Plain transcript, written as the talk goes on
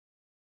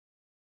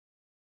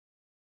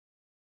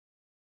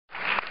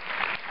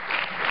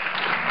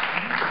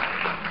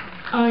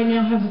I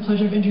now have the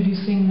pleasure of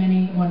introducing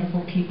many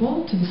wonderful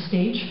people to the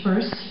stage.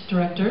 First,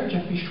 director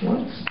Jeffrey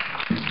Schwarz.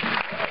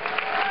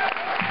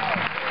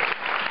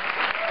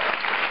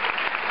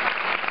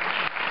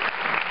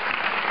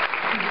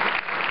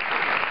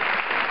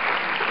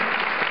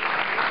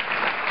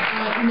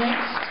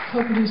 Next,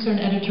 co-producer and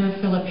editor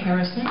Philip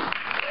Harrison.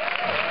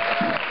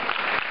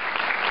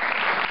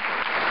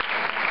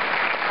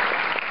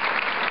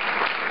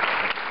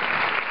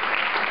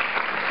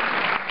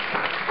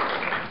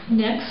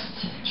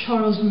 Next,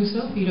 Charles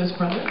Russo, Vito's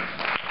brother.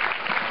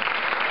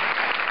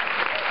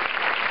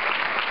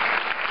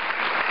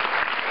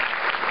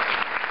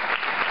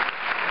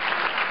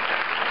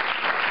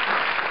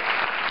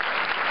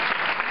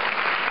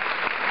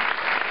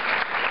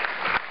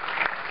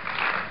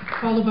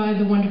 Followed by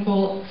the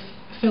wonderful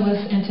Phyllis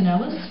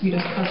Antonellis,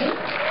 Vito's cousin.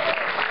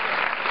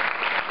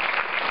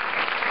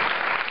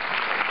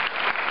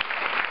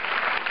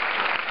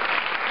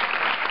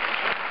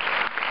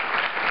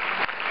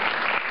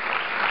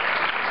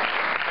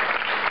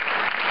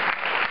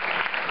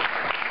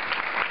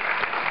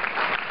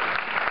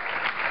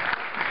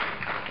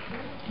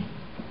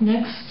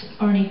 Next,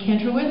 Arnie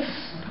Kantrowitz,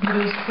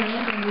 Vito's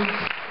friend and his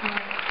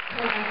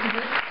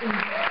co-activist in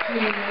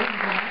GAA.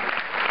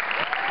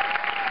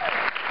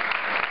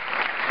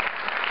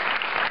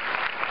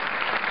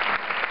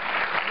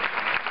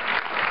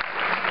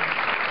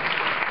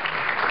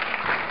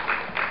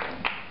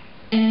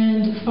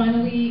 And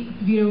finally,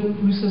 Vito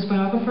Russo's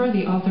biographer,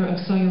 the author of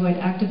Celluloid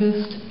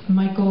Activist,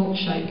 Michael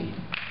Scheibe.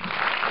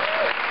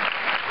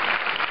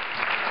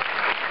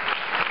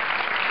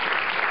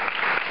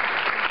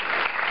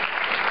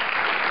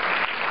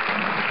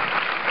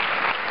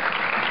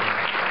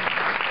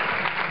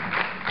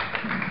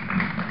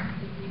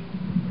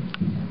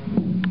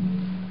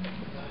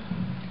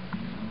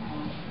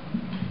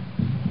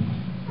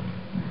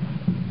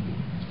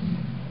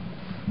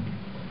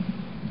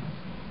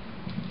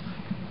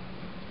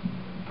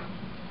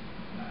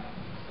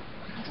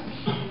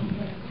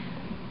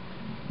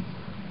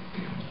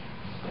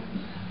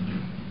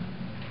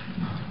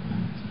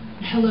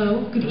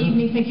 Hello, good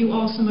evening. Thank you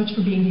all so much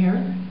for being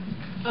here.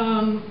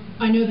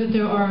 I know that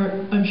there are,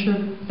 I'm sure,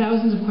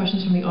 thousands of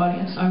questions from the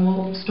audience. I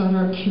will start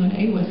our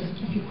Q&A with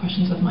a few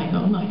questions of my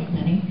own. I have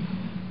many.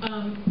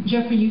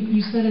 Jeffrey,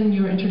 you said in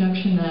your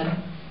introduction that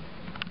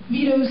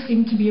Vito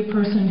seemed to be a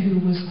person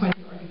who was quite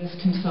the archivist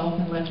himself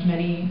and left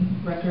many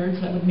records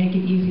that would make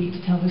it easy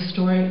to tell his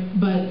story.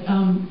 But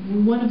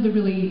one of the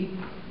really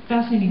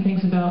fascinating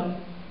things about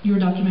your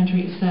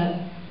documentary is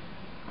that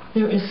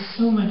there is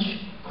so much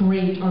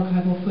great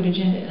archival footage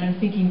in it, and I'm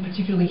thinking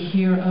particularly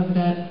here of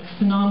that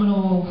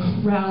phenomenal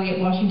rally at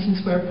Washington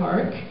Square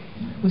Park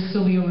with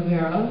Silvio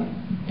Rivera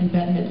and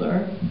Bette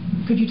Midler.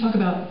 Could you talk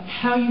about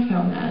how you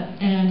found that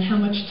and how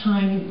much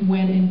time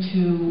went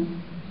into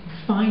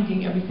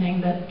finding everything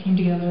that came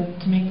together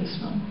to make this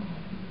film?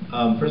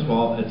 First of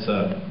all, it's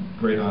a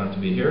great honor to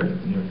be here at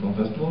the New York Film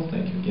Festival.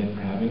 Thank you again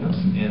for having us.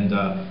 And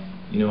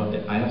you know,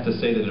 I have to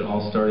say that it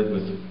all started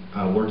with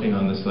working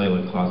on The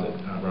Celluloid Closet,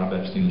 Rob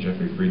Epstein and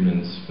Jeffrey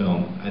Friedman's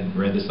film. I'd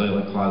read The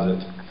Celluloid Closet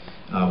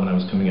when I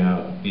was coming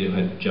out. Vito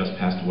had just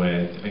passed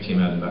away. I came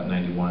out in about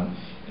 '91.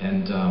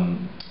 And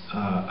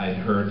I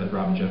heard that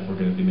Rob and Jeff were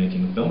going to be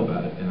making a film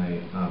about it. And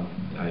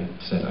I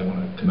said, I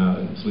want to come out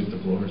and sweep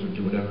the floors or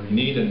do whatever you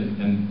need.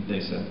 And they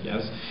said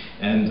yes.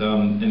 And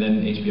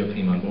then HBO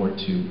came on board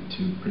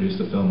to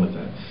produce the film with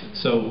that.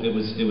 So it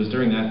was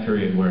during that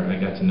period where I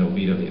got to know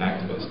Vito the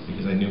activist,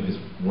 because I knew his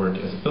work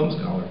as a film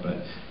scholar.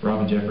 But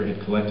Rob and Jeffrey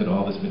had collected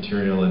all this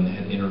material and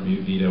had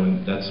interviewed Vito,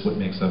 and that's what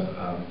makes up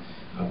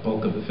a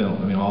bulk of the film.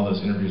 I mean, all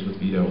those interviews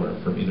with Vito are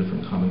either from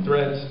Common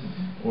Threads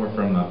or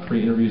from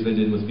pre-interviews they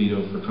did with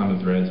Vito for Common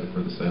Threads or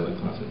for The Celluloid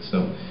Closet.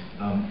 So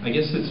I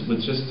guess it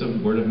was just a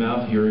word of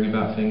mouth, hearing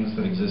about things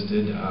that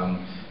existed,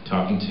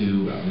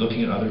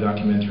 looking at other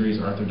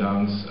documentaries. Arthur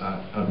Dong's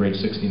Outrage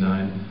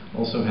 69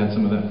 also had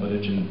some of that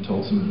footage and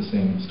told some of the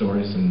same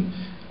stories. And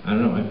I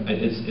don't know,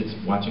 it's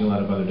watching a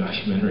lot of other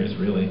documentaries,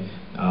 really,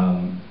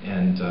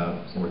 and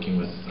working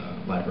with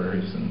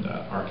libraries and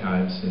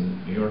archives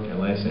in New York,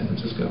 LA, San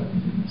Francisco.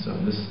 So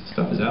this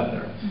stuff is out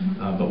there.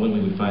 But when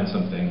we would find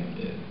something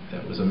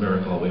that was a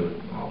miracle, we would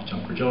all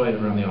jump for joy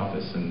around the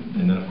office. And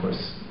then, of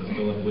course, with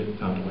Philip, we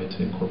found a way to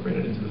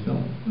incorporate it into the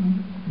film.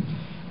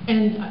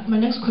 And my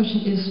next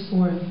question is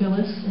for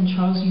Phyllis and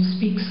Charles. You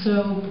speak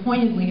so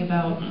poignantly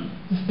about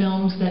the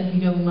films that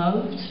Vito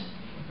loved.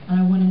 And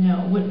I want to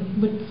know, what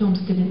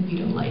films didn't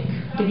Vito like?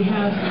 He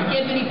had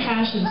many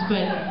passions,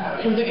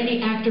 but were there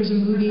any actors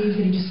or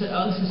movies that he just said,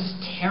 oh, this is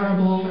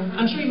terrible?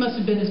 I'm sure he must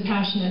have been as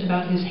passionate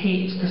about his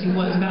hate as he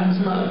was about his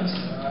loves.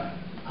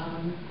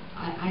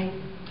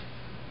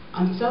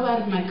 I'm so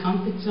out of my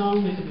comfort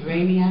zone with the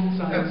Brainiacs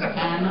on this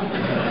panel.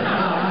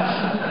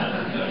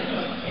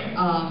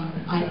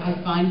 I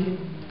find it,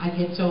 I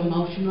get so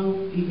emotional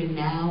even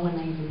now when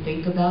I even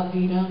think about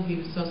Vito. He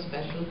was so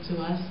special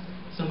to us.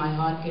 So my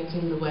heart gets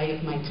in the way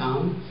of my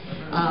tongue.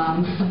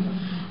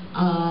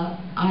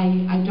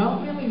 I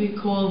don't really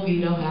recall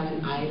Vito having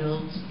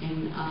idols,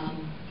 and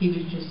he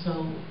was just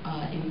so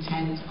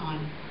intent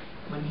on,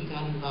 when he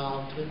got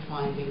involved with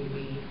finding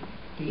the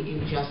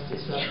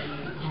injustice of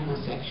the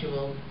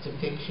homosexual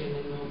depiction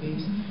in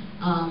movies.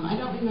 I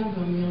don't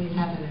remember him really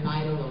having an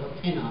idol or a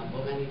pin-up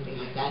or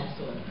anything of that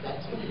sort of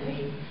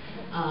thing.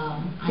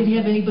 Did he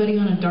have anybody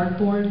on a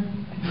dartboard?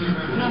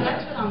 No,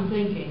 that's what I'm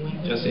thinking.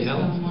 Like Jesse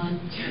Helms?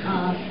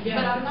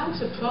 But I'm not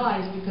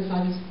surprised, because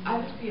I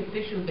was the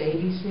official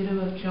babysitter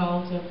of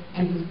Charles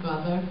and his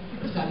brother,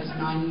 because I was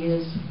 9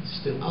 years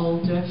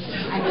older.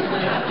 And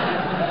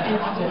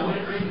still.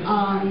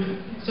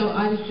 So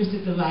I was just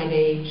at the right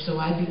age, so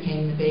I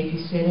became the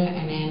babysitter,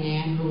 and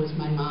Ann, who was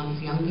my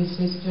mom's younger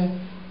sister,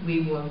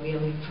 we were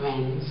really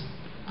friends.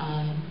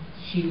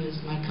 She was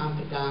my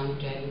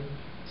confidant, and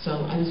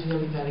so I was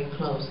really very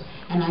close.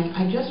 And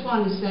I just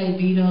want to say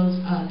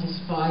Vito's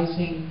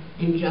despising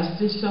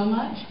injustice so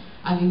much.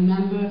 I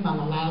remember, if I'm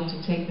allowed to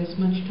take this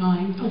much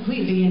time,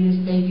 being his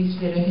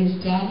babysitter, his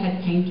dad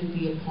had painted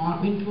the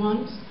apartment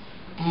once,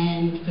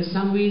 and for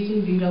some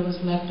reason Vito was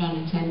left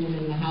unattended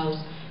in the house,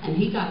 and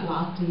he got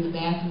locked in the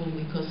bathroom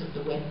because of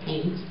the wet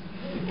paint.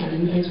 And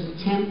in his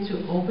attempt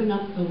to open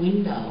up the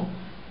window,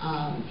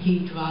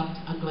 he dropped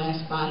a glass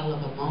bottle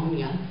of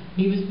ammonia.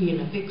 He was being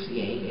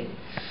asphyxiated,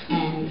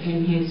 and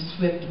in his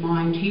swift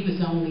mind, he was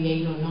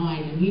only 8 or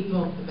 9, and he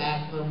broke the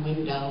bathroom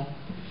window.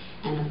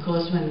 And of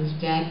course, when his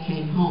dad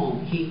came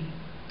home, he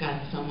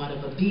got somewhat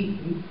of a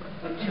beating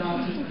with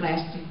Charles's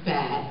plastic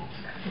bag.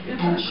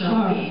 And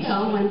so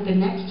Vito, when the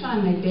next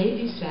time they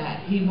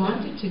babysat, he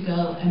wanted to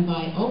go and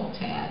buy oak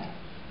tag,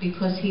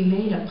 because he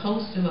made a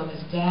poster of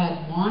his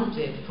dad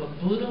wanted for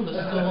brutal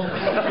assault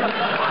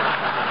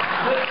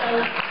with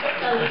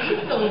a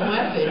lethal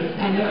weapon,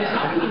 and he was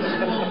only a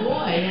small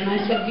boy. And I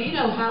said,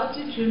 Vito, how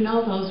did you know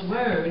those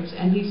words?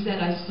 And he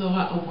said, I saw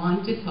a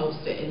wanted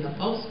poster in the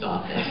post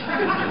office.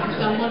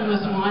 Someone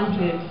was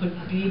wanted for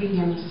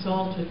beating an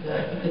assault with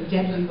a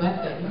deadly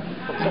weapon,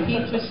 and he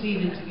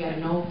proceeded to get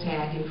an old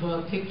tag and draw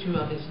a picture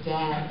of his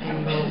dad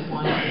and wrote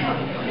wanted.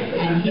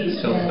 And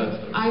he said,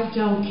 I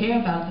don't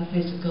care about the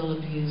physical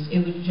abuse.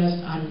 It was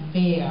just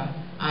unfair.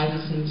 I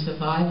was in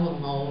survival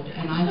mode,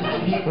 and I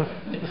got hit for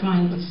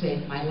trying to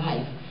save my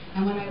life.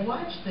 And when I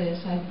watch this,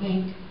 I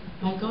think,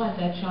 my God,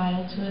 that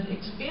childhood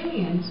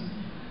experience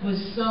was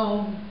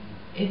so,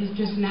 it was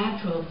just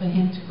natural for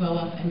him to grow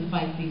up and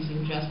fight these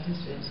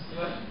injustices.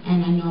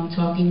 And I know I'm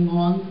talking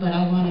long, but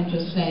I want to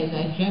just say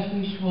that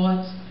Jeffrey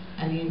Schwarz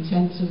and the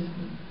intensive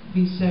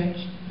research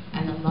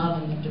and the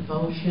love and the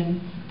devotion,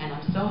 and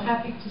I'm so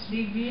happy to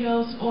see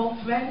Vito's all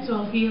friends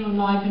all here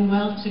alive and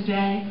well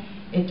today.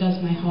 It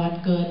does my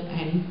heart good,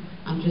 and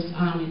I'm just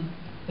honored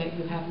that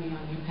you have me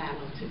on your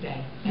panel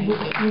today. Thank you.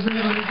 We're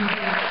very honored to be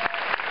here.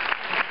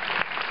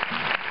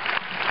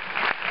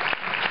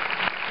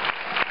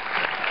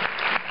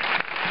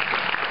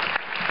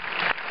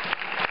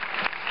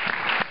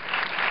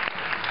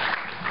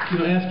 You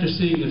know, after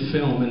seeing the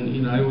film, and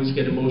you know, I always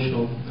get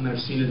emotional, and I've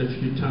seen it a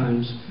few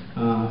times,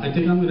 I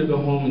think I'm going to go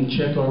home and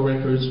check our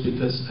records,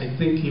 because I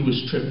think he was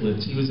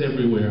triplets. He was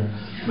everywhere,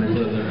 my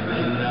brother.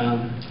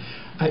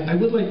 And I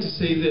would like to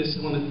say this.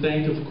 I want to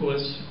thank, of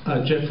course,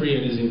 Jeffrey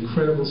and his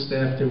incredible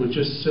staff. They were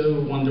just so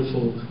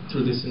wonderful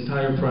through this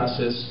entire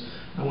process.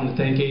 I want to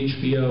thank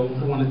HBO.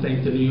 I want to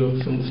thank the New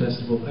York Film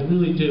Festival. I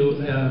really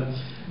do.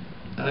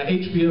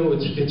 HBO,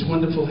 it's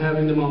wonderful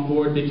having them on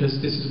board, because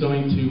this is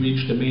going to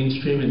reach the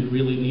mainstream, and it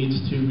really needs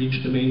to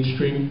reach the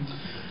mainstream.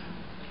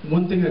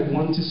 One thing I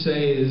want to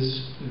say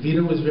is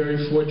Vito was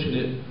very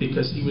fortunate,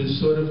 because he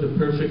was sort of the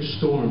perfect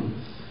storm.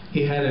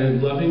 He had a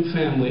loving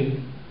family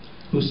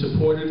who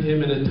supported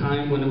him at a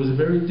time when it was a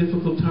very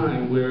difficult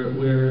time,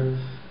 where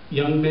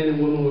young men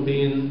and women were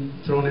being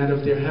thrown out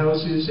of their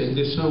houses and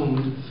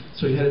disowned.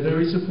 So he had a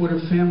very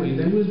supportive family. And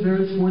then he was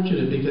very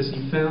fortunate, because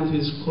he found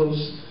his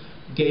close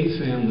gay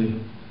family,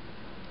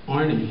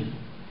 Arnie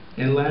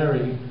and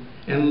Larry.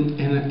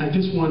 And I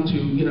just want to,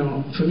 you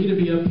know, for me to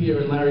be up here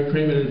and Larry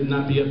Kramer to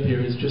not be up here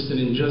is just an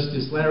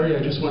injustice. Larry,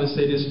 I just want to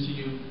say this to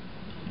you.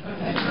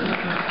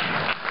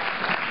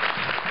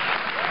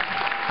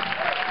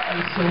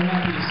 I'm so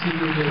happy to see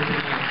you here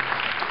tonight.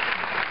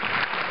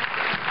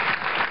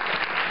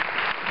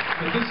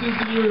 But this is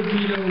the year of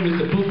Vito, with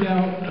the book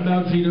out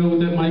about Vito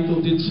that Michael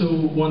did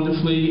so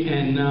wonderfully.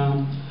 And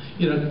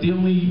you know, the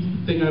only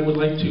thing I would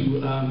like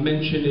to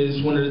mention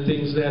is one of the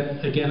things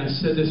that, again, I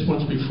said this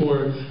once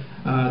before,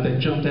 that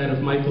jumped out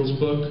of Michael's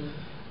book.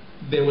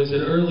 There was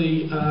an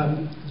early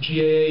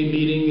GAA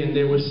meeting, and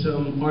there was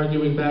some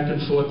arguing back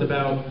and forth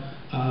about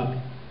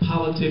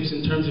politics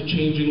in terms of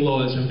changing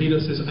laws. And Vito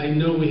says, I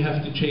know we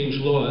have to change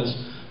laws,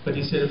 but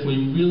he said if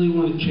we really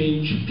want to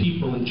change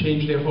people and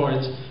change their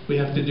hearts, we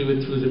have to do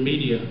it through the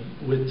media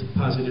with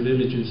positive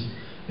images.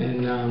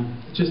 And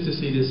just to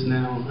see this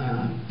now,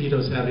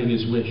 Vito's having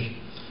his wish.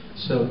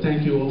 So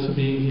thank you all for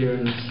being here,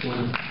 and it's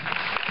wonderful.